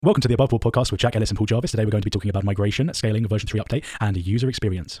Welcome to the Above Board podcast with Jack Ellis and Paul Jarvis. Today we're going to be talking about migration, scaling, version 3 update, and user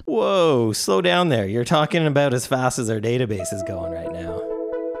experience. Whoa, slow down there. You're talking about as fast as our database is going right now.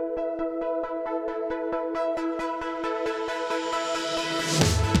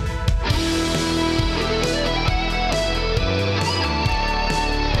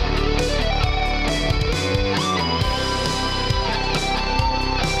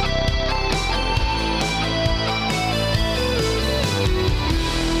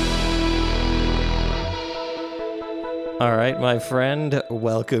 All right, my friend,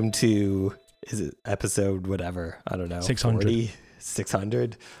 welcome to, is it episode whatever? I don't know. 600. 40?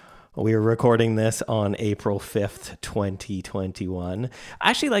 600? We are recording this on April 5th, 2021. I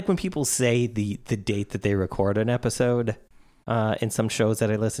actually like when people say the date that they record an episode in some shows that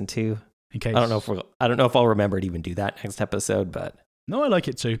I listen to. In case. I don't know if I'll remember to even do that next episode, but No, I like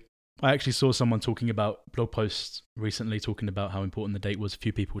it too. I actually saw someone talking about blog posts recently talking about how important the date was. A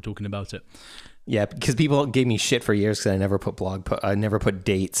few people were talking about it. yeah, because people gave me shit for years because I never put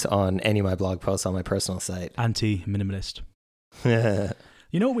dates on any of my blog posts on my personal site. Anti-minimalist.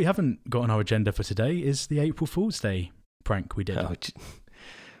 You know what we haven't got on our agenda for today is the April Fool's Day prank we did.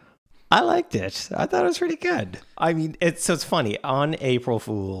 I liked it. I thought it was pretty good. I mean, it's funny. On April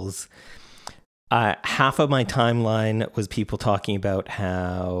Fools, half of my timeline was people talking about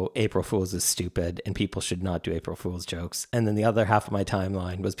how April Fools is stupid and people should not do April Fools jokes. And then the other half of my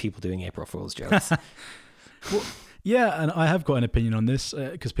timeline was people doing April Fools jokes. Well, yeah, and I have got an opinion on this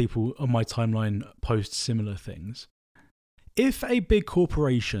because people on my timeline post similar things. If a big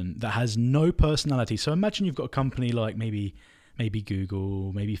corporation that has no personality, so imagine you've got a company like maybe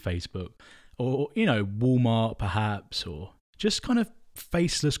Google, maybe Facebook, or Walmart perhaps, or just kind of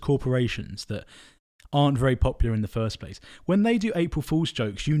faceless corporations that aren't very popular in the first place. When they do April Fool's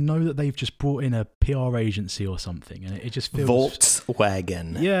jokes, you know that they've just brought in a PR agency or something, and it just feels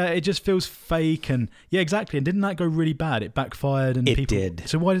Volkswagen. Yeah, it just feels fake, and yeah, exactly. And didn't that go really bad? It backfired, and It people did.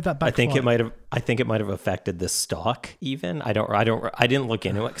 So why did that backfire? I think it might have affected the stock. Even I didn't look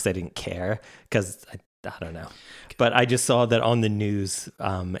into it because I didn't care because I don't know. But I just saw that on the news,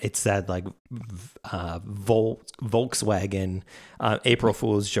 it said like Volkswagen April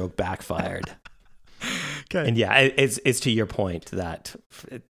Fool's joke backfired. Okay. And yeah, it's to your point that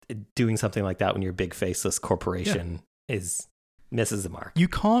doing something like that when you're a big faceless corporation misses the mark. You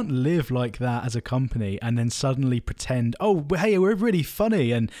can't live like that as a company and then suddenly pretend, oh, hey, we're really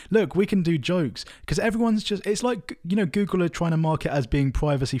funny and look, we can do jokes. Because everyone's just, it's like, Google are trying to market as being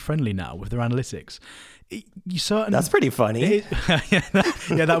privacy friendly now with their analytics. That's pretty funny.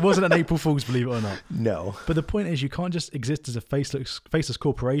 That wasn't an April Fool's, believe it or not. No. But the point is, you can't just exist as a faceless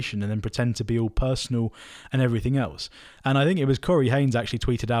corporation and then pretend to be all personal and everything else. And I think it was Corey Haines actually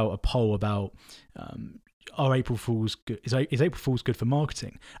tweeted out a poll about are April Fools good? Is April Fool's good for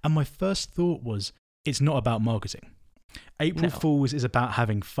marketing? And my first thought was, it's not about marketing. April Fools is about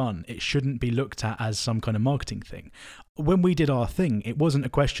having fun. It shouldn't be looked at as some kind of marketing thing. When we did our thing, it wasn't a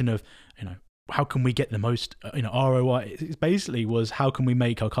question of, how can we get the most ROI? It basically was, how can we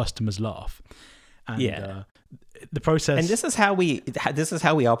make our customers laugh? And the process. And this is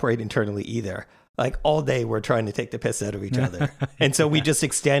how we operate internally either. Like all day we're trying to take the piss out of each other. And so we just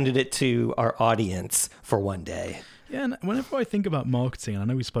extended it to our audience for one day. Yeah, and whenever I think about marketing, and I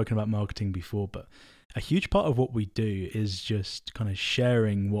know we've spoken about marketing before, but a huge part of what we do is just kind of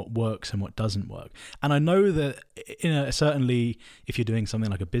sharing what works and what doesn't work. And I know that certainly if you're doing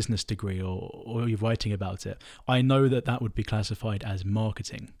something like a business degree or you're writing about it, I know that would be classified as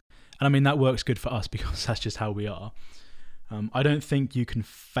marketing. And I mean, that works good for us because that's just how we are. I don't think you can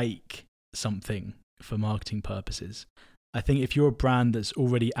fake something for marketing purposes. I think if you're a brand that's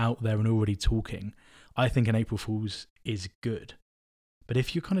already out there and already talking, I think an April Fool's is good. But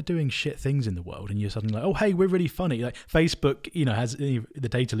if you're kind of doing shit things in the world and you're suddenly like, oh, hey, we're really funny. Like Facebook, has the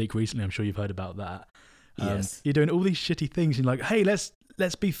data leak recently. I'm sure you've heard about that. Yes. You're doing all these shitty things. And you're like, hey, let's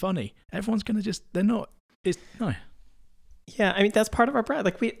be funny. Everyone's going to they're not. No. Yeah, I mean, that's part of our brand.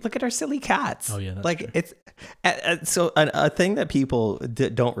 Like, we look at our silly cats. Oh, yeah, that's like, true. It's so a thing that people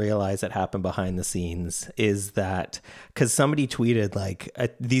don't realize that happened behind the scenes is that because somebody tweeted, like,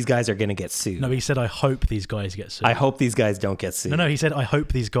 these guys are going to get sued. No, he said, I hope these guys get sued. I hope these guys don't get sued. No, he said, I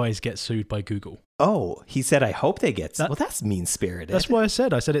hope these guys get sued by Google. Oh, he said, I hope they get sued. Well, that's mean-spirited. That's why I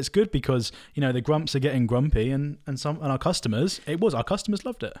said it's good because, the grumps are getting grumpy and our customers, our customers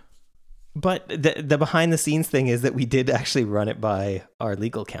loved it. But the behind the scenes thing is that we did actually run it by our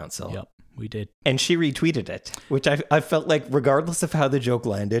legal counsel. Yep, we did. And she retweeted it, which I felt like regardless of how the joke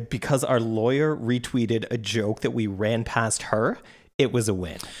landed, because our lawyer retweeted a joke that we ran past her, it was a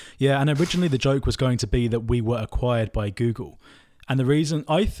win. Yeah, and originally the joke was going to be that we were acquired by Google. And the reason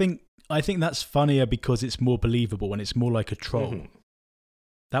I think that's funnier because it's more believable and it's more like a troll. Mhm.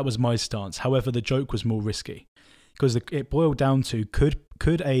 That was my stance. However, the joke was more risky because it boiled down to could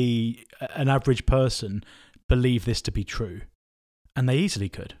an average person believe this to be true? And they easily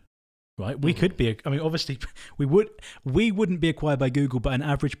could, right? We could be. I mean, obviously, we wouldn't be acquired by Google, but an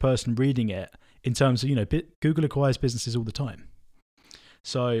average person reading it, in terms of Google acquires businesses all the time.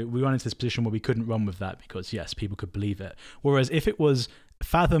 So we run into this position where we couldn't run with that because yes, people could believe it. Whereas if it was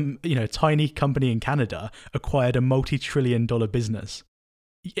Fathom, tiny company in Canada acquired a multi-trillion-dollar business,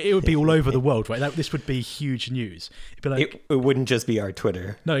 it would be all over the world, right? This would be huge news. It'd be like, it wouldn't just be our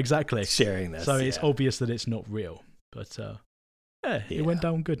Twitter. No, exactly. Sharing this. So it's obvious that it's not real. But it went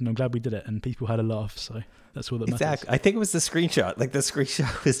down good, and I'm glad we did it, and people had a laugh. So that's all that matters. Exactly. I think it was the screenshot. Like the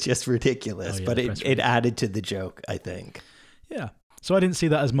screenshot was just ridiculous, but it added to the joke, I think. Yeah. So I didn't see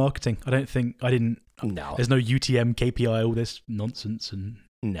that as marketing. No. There's no UTM, KPI, all this nonsense. And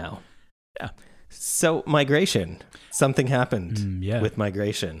no. Yeah. So migration, something happened with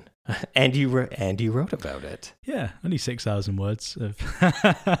migration, and you wrote about it. Yeah, only 6,000 words.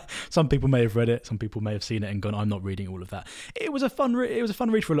 Some people may have read it. Some people may have seen it and gone, "I'm not reading all of that." It was a fun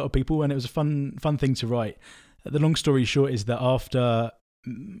read for a lot of people, and it was a fun thing to write. The long story short is that after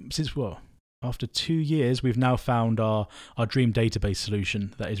 2 years, we've now found our dream database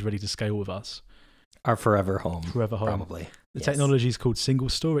solution that is ready to scale with us. Our forever home. Probably. The technology is called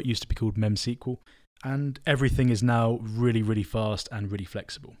SingleStore. It used to be called MemSQL. And everything is now really, really fast and really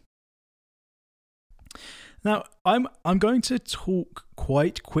flexible. Now, I'm going to talk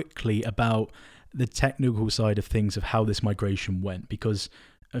quite quickly about the technical side of things of how this migration went, because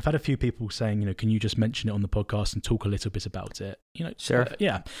I've had a few people saying, can you just mention it on the podcast and talk a little bit about it? Sure.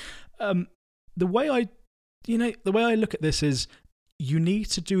 The way I look at this is you need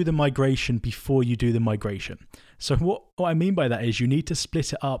to do the migration before you do the migration. So what I mean by that is you need to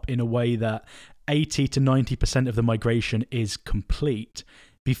split it up in a way that 80 to 90% of the migration is complete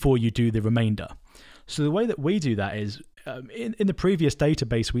before you do the remainder. So the way that we do that is in the previous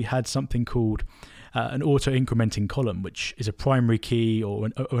database, we had something called an auto-incrementing column, which is a primary key or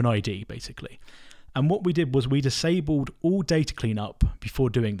an ID, basically. And what we did was we disabled all data cleanup before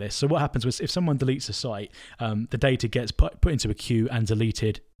doing this. So what happens was if someone deletes a site, the data gets put into a queue and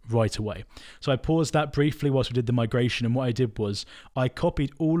deleted right away. So I paused that briefly whilst we did the migration. And what I did was I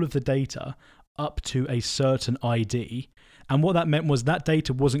copied all of the data up to a certain ID. And what that meant was that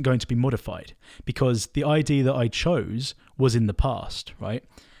data wasn't going to be modified because the ID that I chose was in the past, right?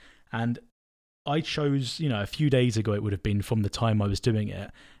 And I chose, a few days ago it would have been from the time I was doing it.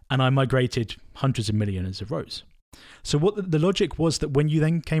 And I migrated hundreds of millions of rows. So what the logic was that when you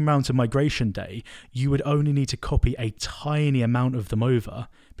then came around to migration day, you would only need to copy a tiny amount of them over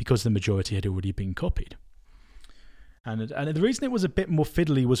because the majority had already been copied. And the reason it was a bit more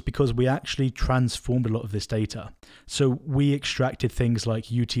fiddly was because we actually transformed a lot of this data. So we extracted things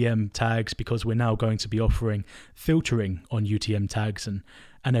like UTM tags because we're now going to be offering filtering on UTM tags and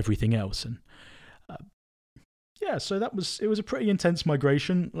everything else. And so it was a pretty intense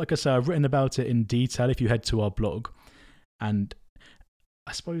migration. Like I said, I've written about it in detail if you head to our blog. And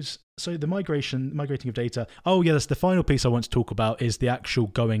I suppose, so the migrating of data. Oh yeah, that's the final piece I want to talk about is the actual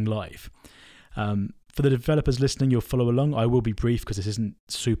going live. For the developers listening, you'll follow along. I will be brief because this isn't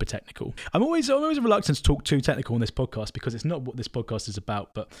super technical. I'm always reluctant to talk too technical on this podcast because it's not what this podcast is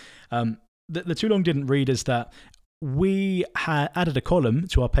about. But the too long didn't read is that we had added a column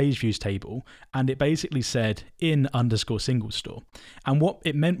to our page views table, and it basically said in _SingleStore. And what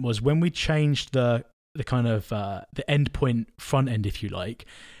it meant was when we changed the kind of the endpoint front end, if you like,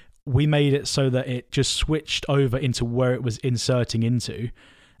 we made it so that it just switched over into where it was inserting into.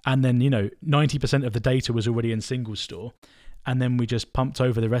 And then, 90% of the data was already in SingleStore. And then we just pumped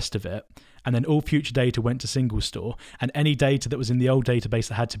over the rest of it. And then all future data went to SingleStore. And any data that was in the old database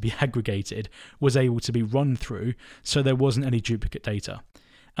that had to be aggregated was able to be run through. So there wasn't any duplicate data.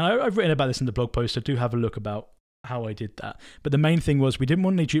 And I've written about this in the blog post. So do have a look about how I did that. But the main thing was we didn't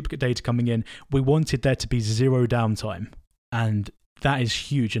want any duplicate data coming in. We wanted there to be zero downtime. And that is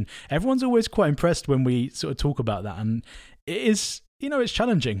huge. And everyone's always quite impressed when we sort of talk about that. And it is, it's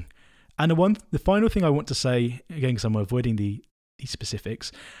challenging. And the final thing I want to say, again, because I'm avoiding the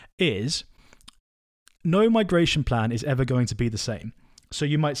specifics, is no migration plan is ever going to be the same. So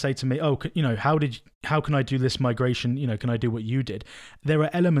you might say to me, how can I do this migration? Can I do what you did? There are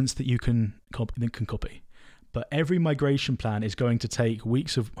elements that you can copy. But every migration plan is going to take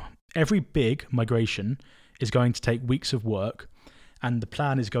every big migration is going to take weeks of work, and the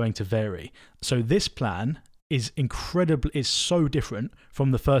plan is going to vary. So this plan is so different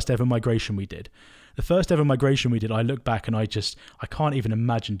from the first ever migration we did. The first ever migration we did, I look back and I can't even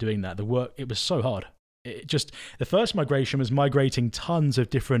imagine doing that. The work, it was so hard. The first migration was migrating tons of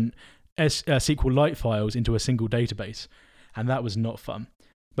different SQLite files into a single database, and that was not fun.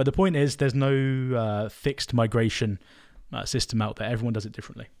 But the point is, there's no fixed migration system out there. Everyone does it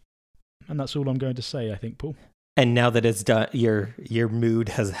differently, and that's all I'm going to say, I think, Paul. And now that it's done, your mood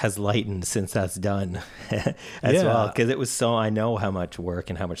has lightened since that's done as well. Because it was I know how much work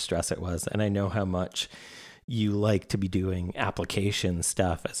and how much stress it was. And I know how much you like to be doing application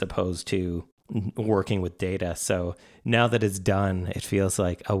stuff as opposed to working with data. So now that it's done, it feels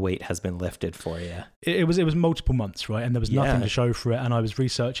like a weight has been lifted for you. It was multiple months, right? And there was nothing to show for it. And I was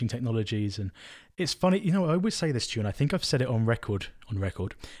researching technologies. And it's funny, I always say this to you, and I think I've said it on record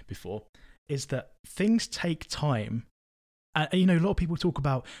before, is that things take time. And a lot of people talk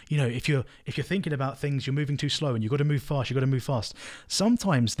about, if you're thinking about things, you're moving too slow and you've got to move fast.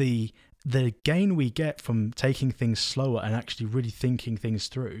 Sometimes the gain we get from taking things slower and actually really thinking things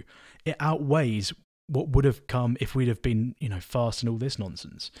through, it outweighs what would have come if we'd have been, fast and all this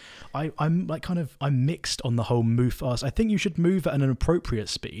nonsense. I'm mixed on the whole move fast. I think you should move at an appropriate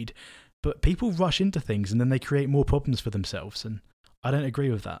speed, but people rush into things and then they create more problems for themselves. And I don't agree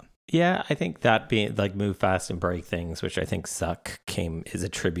with that. Yeah, I think that being like move fast and break things, which I think Zuck is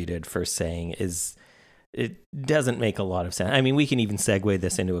attributed for saying it doesn't make a lot of sense. I mean, we can even segue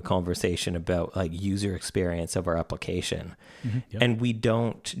this into a conversation about like user experience of our application. Mm-hmm, yep. And we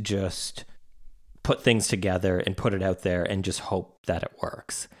don't just put things together and put it out there and just hope that it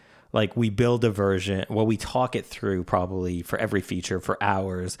works. Like we build a version, we talk it through probably for every feature for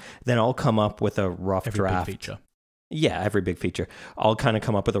hours, then I'll come up with a rough draft. Big feature. Yeah, every big feature. I'll kind of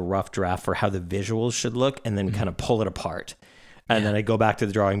come up with a rough draft for how the visuals should look and then kind of pull it apart. And then I go back to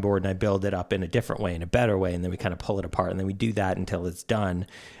the drawing board and I build it up in a different way, in a better way. And then we kind of pull it apart. And then we do that until it's done.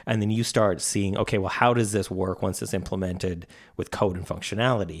 And then you start seeing, okay, well, how does this work once it's implemented with code and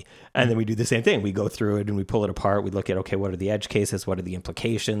functionality? And then we do the same thing. We go through it and we pull it apart. We look at, okay, what are the edge cases? What are the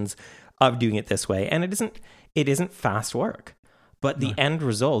implications of doing it this way? And it isn't fast work. But the end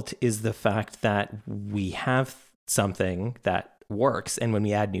result is the fact that we have something that works, and when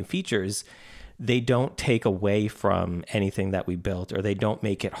we add new features, they don't take away from anything that we built, or they don't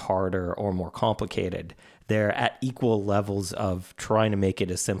make it harder or more complicated. They're at equal levels of trying to make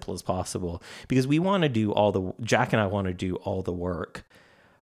it as simple as possible, because we want to do Jack and I want to do all the work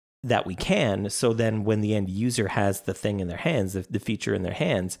that we can, so then when the end user has the thing in their hands, the feature in their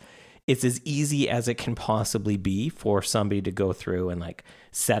hands, it's as easy as it can possibly be for somebody to go through and like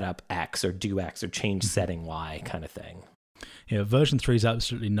set up X or do X or change setting Y kind of thing. Yeah, version 3 is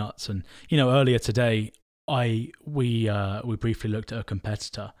absolutely nuts. And, earlier today, we briefly looked at a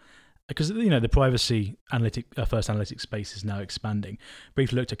competitor because, the privacy first analytics space is now expanding.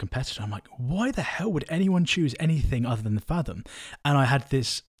 Briefly looked at a competitor. I'm like, why the hell would anyone choose anything other than Fathom? And I had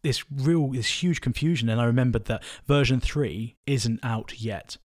this huge confusion. And I remembered that version 3 isn't out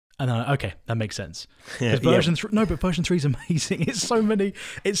yet. And then, okay, that makes sense. But version 3 is amazing.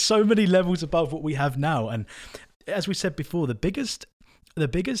 It's so many levels above what we have now. And as we said before, the biggest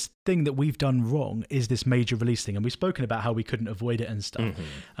thing that we've done wrong is this major release thing. And we've spoken about how we couldn't avoid it and stuff.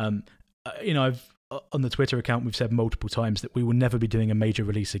 Mm-hmm. I've on the Twitter account, we've said multiple times that we will never be doing a major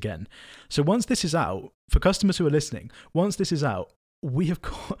release again. So once this is out, for customers who are listening, once this is out, we've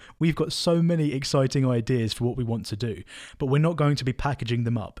got so many exciting ideas for what we want to do, but we're not going to be packaging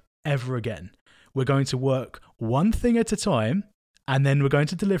them up ever again. We're going to work one thing at a time, and then we're going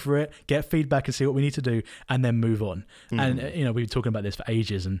to deliver it, get feedback and see what we need to do, and then move on. Mm-hmm. And, we've been talking about this for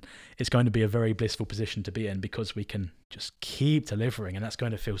ages, and it's going to be a very blissful position to be in because we can just keep delivering, and that's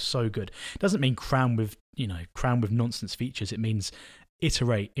going to feel so good. It doesn't mean cram with nonsense features. It means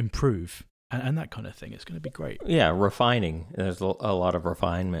iterate, improve, and that kind of thing. It's going to be great. Yeah, refining. There's a lot of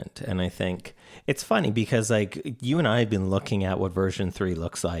refinement. And I think it's funny because like you and I have been looking at what version 3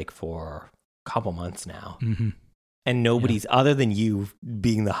 looks like for a couple months now. Mm-hmm. And nobody's other than you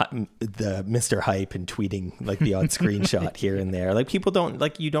being the Mr. Hype and tweeting like the odd screenshot here and there. Like people don't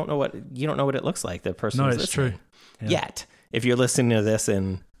you don't know what it looks like. The person it's listening. True. Yeah. Yet, if you're listening to this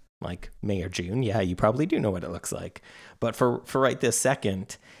in like May or June, you probably do know what it looks like. But for right this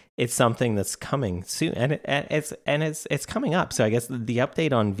second, it's something that's coming soon, and it's coming up. So I guess the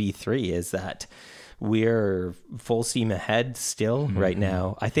update on V3 is that we're full steam ahead still right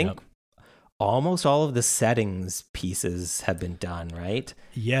now. I think almost all of the settings pieces have been done, right?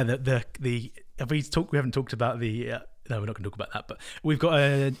 Yeah, we haven't talked about the no, we're not going to talk about that, but we've got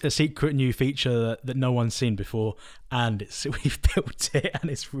a secret new feature that no one's seen before, and we've built it, and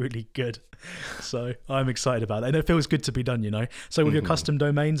it's really good. So I'm excited about it, and it feels good to be done, you know. So with your custom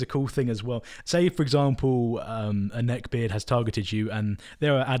domains, a cool thing as well. Say, for example, a neckbeard has targeted you, and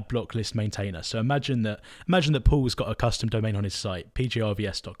they're an ad block list maintainer. So imagine that Paul's got a custom domain on his site,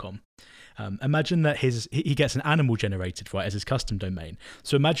 pgrvs.com. Imagine that he gets an animal generated, right, as his custom domain.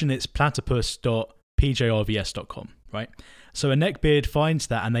 So imagine it's platypus.pjrvs.com, right? So a neckbeard finds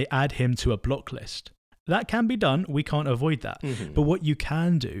that and they add him to a block list. That can be done. We can't avoid that. But what you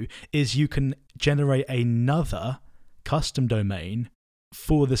can do is you can generate another custom domain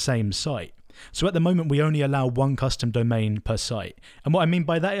for the same site. So at the moment, we only allow one custom domain per site. And what I mean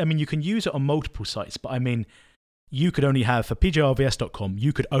by that, I mean, you can use it on multiple sites, but I mean, you could only have, for pjrvs.com,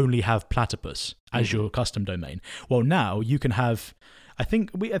 you could only have platypus as your custom domain. Well, now you can have, I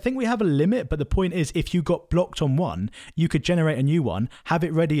think we have a limit, but the point is, if you got blocked on one, you could generate a new one, have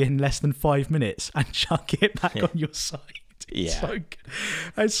it ready in less than 5 minutes, and chuck it back on your site. It's so good.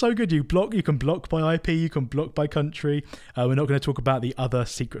 It's so good. You can block by IP, you can block by country. We're not going to talk about the other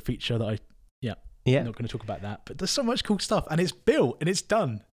secret feature that I'm not going to talk about that, but there's so much cool stuff, and it's built and it's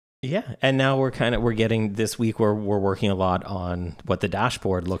done. Yeah, and now we're getting this week where we're working a lot on what the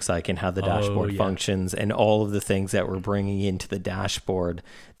dashboard looks like and how the dashboard functions, and all of the things that we're bringing into the dashboard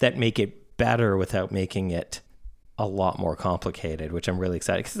that make it better without making it a lot more complicated, which I'm really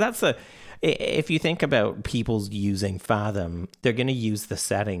excited, because if you think about people using Fathom, they're going to use the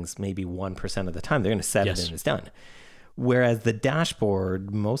settings maybe 1% of the time. They're going to set it and it's done. Whereas the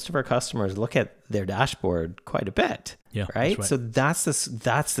dashboard, most of our customers look at their dashboard quite a bit, right? So that's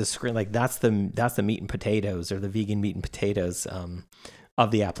the screen, like that's the meat and potatoes, or the vegan meat and potatoes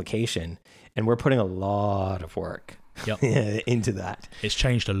of the application, and we're putting a lot of work into that. It's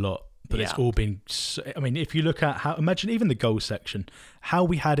changed a lot, but it's all been. I mean, if you look at imagine even the goals section, how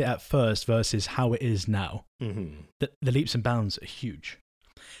we had it at first versus how it is now, the leaps and bounds are huge.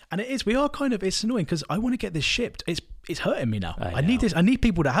 And it is. We are kind of. It's annoying because I want to get this shipped. It's hurting me now. I need this. I need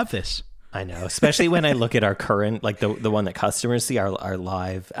people to have this. I know, especially when I look at our current, like the one that customers see, our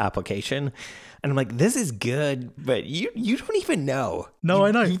live application, and I'm like, this is good, but you don't even know. No,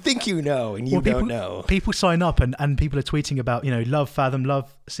 I know. You think you know, and you don't know. People sign up, and people are tweeting about, love Fathom,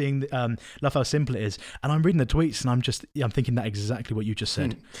 love seeing, love how simple it is. And I'm reading the tweets, and I'm thinking that exactly what you just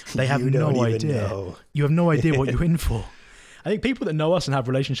said. They have no idea. You have no idea what you're in for. I think people that know us and have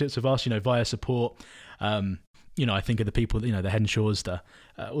relationships with us, via support, I think of the people, the Henshaws,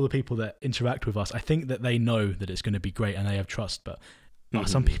 all the people that interact with us, I think that they know that it's going to be great and they have trust, but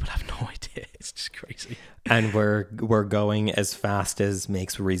some people have no idea. It's just crazy. And we're going as fast as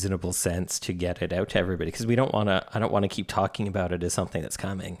makes reasonable sense to get it out to everybody, because I don't want to keep talking about it as something that's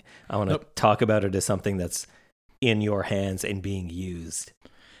coming. I want to talk about it as something that's in your hands and being used.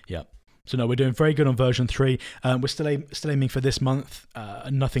 Yeah. So no, we're doing very good on version 3. We're still aiming for this month.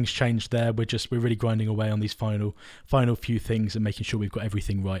 Nothing's changed there. We're really grinding away on these final few things and making sure we've got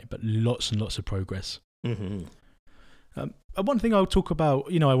everything right. But lots and lots of progress. One thing I'll talk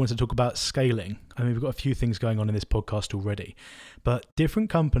about, I want to talk about scaling. I mean, we've got a few things going on in this podcast already, but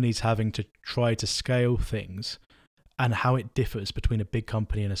different companies having to try to scale things and how it differs between a big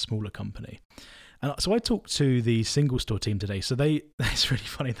company and a smaller company. And so I talked to the single store team today. So it's really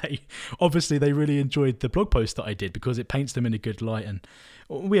funny. They really enjoyed the blog post that I did because it paints them in a good light. And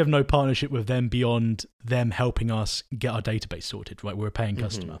we have no partnership with them beyond them helping us get our database sorted, right? We're a paying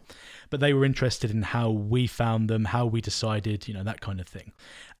customer. But they were interested in how we found them, how we decided, that kind of thing.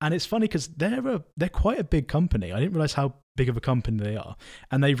 And it's funny because they're quite a big company. I didn't realize how big of a company they are.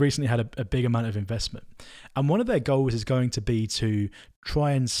 And they've recently had a big amount of investment. And one of their goals is going to be to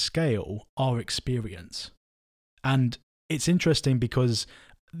try and scale our experience. And it's interesting because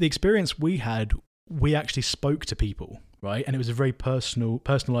the experience we had, we actually spoke to people, right? And it was a very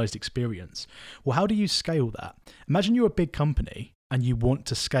personalized experience. Well, how do you scale that? Imagine you're a big company and you want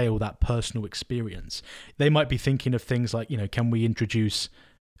to scale that personal experience. They might be thinking of things like, can we introduce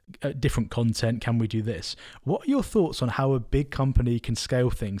different content? Can we do this? What are your thoughts on how a big company can scale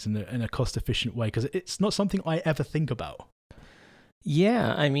things in a cost-efficient way? Because it's not something I ever think about.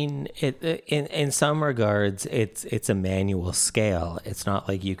 Yeah, I mean, in some regards, it's a manual scale. It's not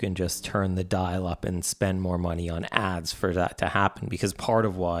like you can just turn the dial up and spend more money on ads for that to happen, because part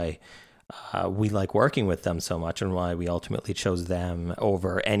of why we like working with them so much and why we ultimately chose them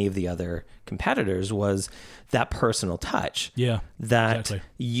over any of the other competitors was that personal touch. Yeah, that exactly.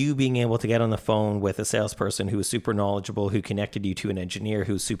 You being able to get on the phone with a salesperson who is super knowledgeable, who connected you to an engineer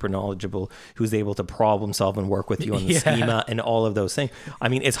who's super knowledgeable, who's able to problem solve and work with you on the schema and all of those things. I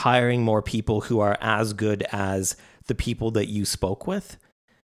mean, it's hiring more people who are as good as the people that you spoke with,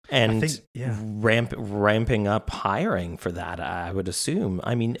 and ramping up hiring for that, I would assume.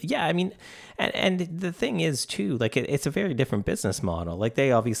 I mean, and the thing is too, like it's a very different business model. Like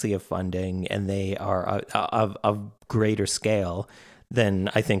they obviously have funding, and they are of greater scale than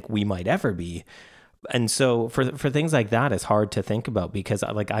I think we might ever be. And so for things like that, it's hard to think about because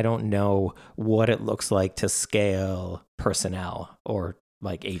like I don't know what it looks like to scale personnel or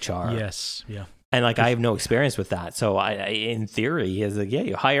like HR. Yes, yeah. And like I have no experience with that, so I in theory, is like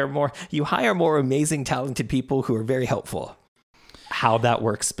you hire more amazing, talented people who are very helpful. How that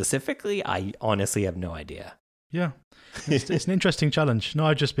works specifically, I honestly have no idea. Yeah, it's an interesting challenge. No,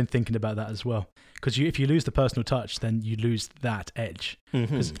 I've just been thinking about that as well. Because if you lose the personal touch, then you lose that edge.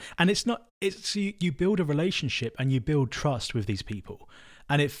 Mm-hmm. And you build a relationship and you build trust with these people,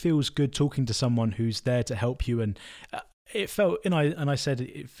 and it feels good talking to someone who's there to help you. And it felt, and I said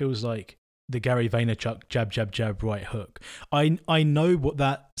it feels like the Gary Vaynerchuk jab, jab, jab, right hook. I know what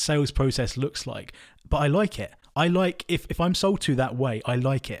that sales process looks like, but I like it. I like, if I'm sold to that way, I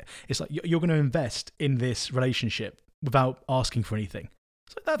like it. It's like you're going to invest in this relationship without asking for anything.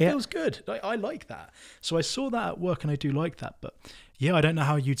 So that feels good. I like that. So I saw that at work and I do like that. But yeah, I don't know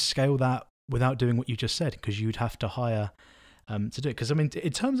how you'd scale that without doing what you just said, because you'd have to hire to do it. Because I mean,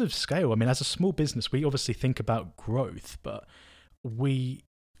 in terms of scale, I mean, as a small business, we obviously think about growth, but we're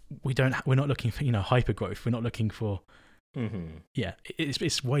not looking for, hyper growth. We're not looking for,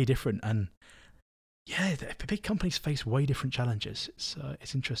 it's way different. And yeah, the big companies face way different challenges.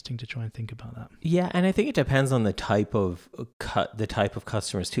 It's interesting to try and think about that. Yeah, and I think it depends on the type of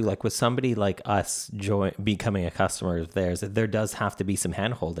customers too. Like with somebody like us becoming a customer of theirs, there does have to be some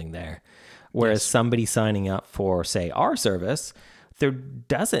handholding there. Whereas somebody signing up for, say, our service, there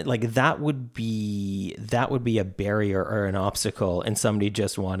doesn't, like that would be a barrier or an obstacle in somebody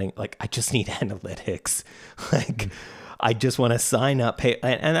just wanting, like, I just need analytics. Like, I just want to sign up, pay.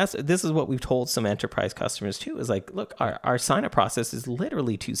 And this is what we've told some enterprise customers too, is like, look, our sign up process is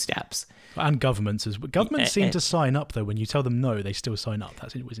literally 2 steps. And governments seem to sign up though. When you tell them no, they still sign up.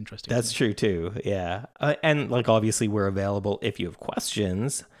 That's always interesting. That's true too. Yeah. And like, obviously we're available if you have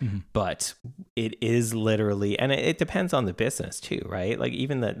questions, but it is literally, and it depends on the business too, right? Like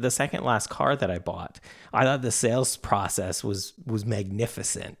even the second last car that I bought, I thought the sales process was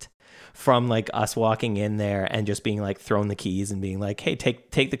magnificent. From like us walking in there and just being like throwing the keys and being like, hey,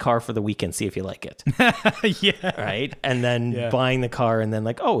 take the car for the weekend, see if you like it. Yeah. Right. And then buying the car and then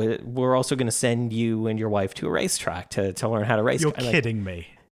like, oh, we're also going to send you and your wife to a racetrack to learn how to race. You're kidding me.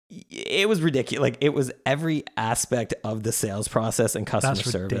 It was ridiculous. Like it was every aspect of the sales process and customer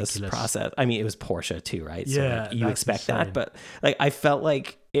service process. I mean, it was Porsche too, right? So yeah, like, you expect that, but like I felt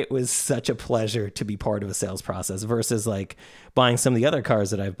like it was such a pleasure to be part of a sales process versus like buying some of the other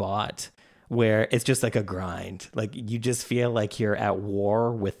cars that I've bought where it's just like a grind. Like you just feel like you're at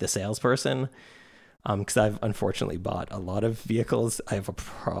war with the salesperson. Because I've unfortunately bought a lot of vehicles. I have a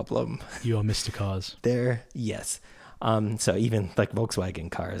problem. You are Mr. Cars. There, yes. So even like Volkswagen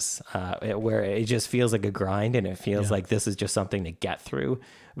cars, where it just feels like a grind and it feels like this is just something to get through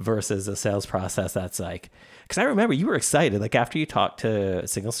versus a sales process that's like, because I remember you were excited, like after you talked to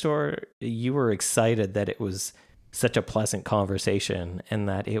Signal Store, you were excited that it was such a pleasant conversation and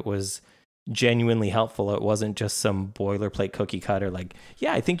that it was genuinely helpful. It wasn't just some boilerplate cookie cutter like,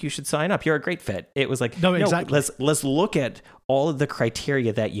 yeah, I think you should sign up, you're a great fit. It was like, no, exactly. Let's look at all of the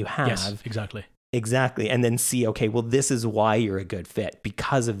criteria that you have. Yes, exactly. And then see, okay, well, this is why you're a good fit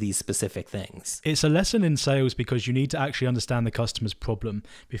because of these specific things. It's a lesson in sales because you need to actually understand the customer's problem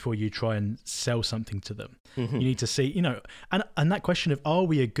before you try and sell something to them. Mm-hmm. You need to see, and that question of, are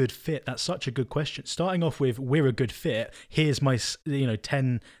we a good fit? That's such a good question. Starting off with, we're a good fit. Here's my,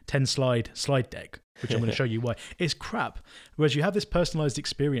 10 slide deck, which I'm going to show you why. It's crap. Whereas you have this personalized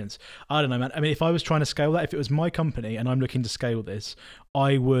experience. I don't know, man. I mean, if I was trying to scale that, if it was my company and I'm looking to scale this,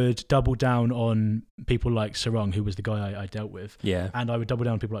 I would double down on people like Sarang, who was the guy I dealt with. Yeah. And I would double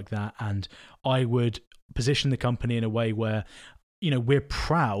down on people like that. And I would position the company in a way where, we're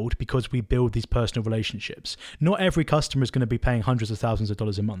proud because we build these personal relationships. Not every customer is going to be paying hundreds of thousands of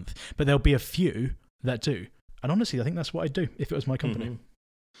dollars a month, but there'll be a few that do. And honestly, I think that's what I'd do if it was my company. Mm-hmm.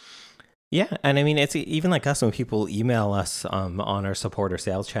 Yeah, and I mean, it's even like us when people email us on our support or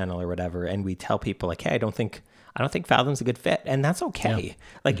sales channel or whatever, and we tell people like, hey, I don't think Fathom's a good fit, and that's okay. Yeah.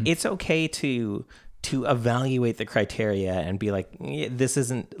 Like, it's okay to evaluate the criteria and be like, this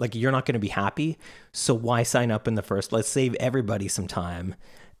isn't, like, you're not going to be happy, so why sign up in the first? Let's save everybody some time,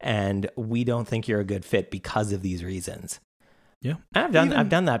 and we don't think you're a good fit because of these reasons. Yeah, and I've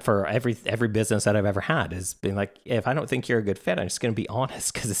done that for every business that I've ever had. Is being like, if I don't think you're a good fit, I'm just going to be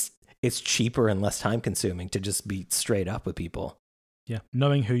honest because it's cheaper and less time consuming to just be straight up with people. Yeah,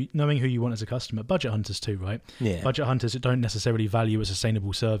 knowing who you want as a customer. Budget hunters too, right? Yeah. Budget hunters that don't necessarily value a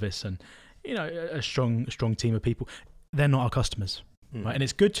sustainable service and a strong team of people. They're not our customers, right? And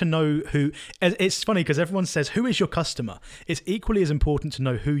it's good to know who. It's funny because everyone says who is your customer. It's equally as important to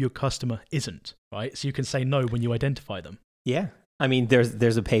know who your customer isn't, right? So you can say no when you identify them. Yeah. I mean,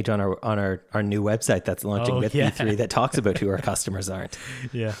 there's a page on our new website that's launching with E3 that talks about who our customers aren't.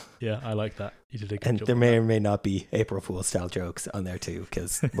 Yeah, I like that. You did a good and job. There may or may not be April Fool's style jokes on there too,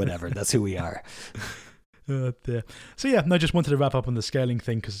 because whatever, that's who we are. Yeah. So yeah, no, just wanted to wrap up on the scaling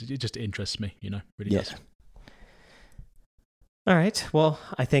thing because it just interests me, really does. All right. Well,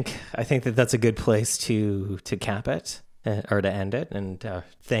 I think that's a good place to cap it. Or to end it, and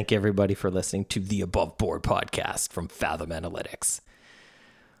thank everybody for listening to the Above Board podcast from Fathom Analytics.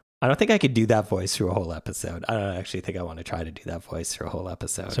 I don't think I could do that voice through a whole episode. I don't actually think I want to try to do that voice through a whole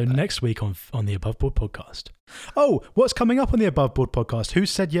episode. So next week on the Above Board podcast. Oh, what's coming up on the Above Board podcast? Who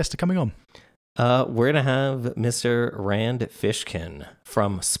said yes to coming on? We're going to have Mr. Rand Fishkin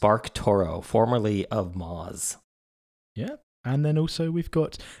from Spark Toro, formerly of Moz. Yeah. And then also we've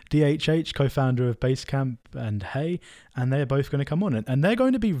got DHH, co-founder of Basecamp and Hey, and they're both going to come on. And they're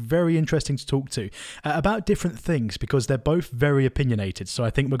going to be very interesting to talk to about different things because they're both very opinionated. So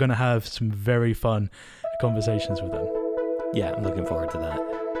I think we're going to have some very fun conversations with them. Yeah, I'm looking forward to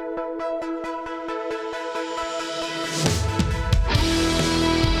that.